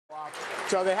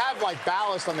So they have like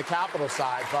ballast on the capital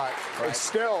side, but it's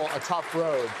still a tough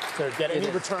road to get any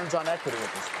returns on equity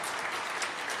at this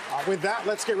point. With that,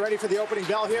 let's get ready for the opening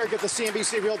bell here. Get the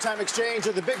CNBC real-time exchange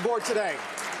of the big board today.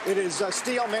 It is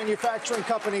steel manufacturing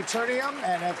company Ternium,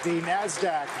 and at the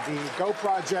NASDAQ, the GO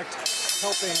Project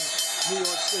helping New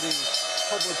York City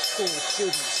public school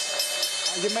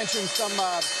students. You mentioned some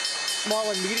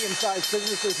small and medium-sized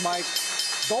businesses, Mike.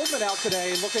 Goldman out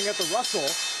today looking at the Russell,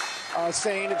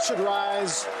 saying it should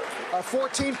rise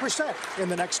 14% in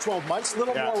the next 12 months. A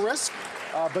little more risk,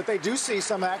 but they do see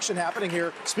some action happening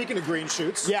here. Speaking of green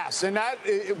shoots. Yes, and that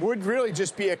it would really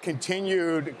just be a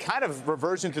continued kind of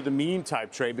reversion to the mean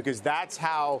type trade, because that's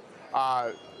how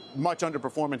much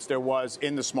underperformance there was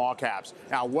in the small caps.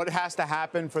 Now, what has to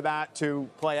happen for that to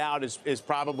play out is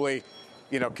probably,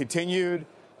 continued,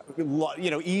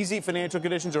 easy financial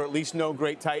conditions, or at least no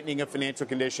great tightening of financial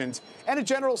conditions, and a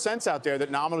general sense out there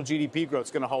that nominal GDP growth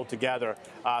is going to hold together.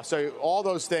 So all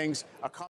those things.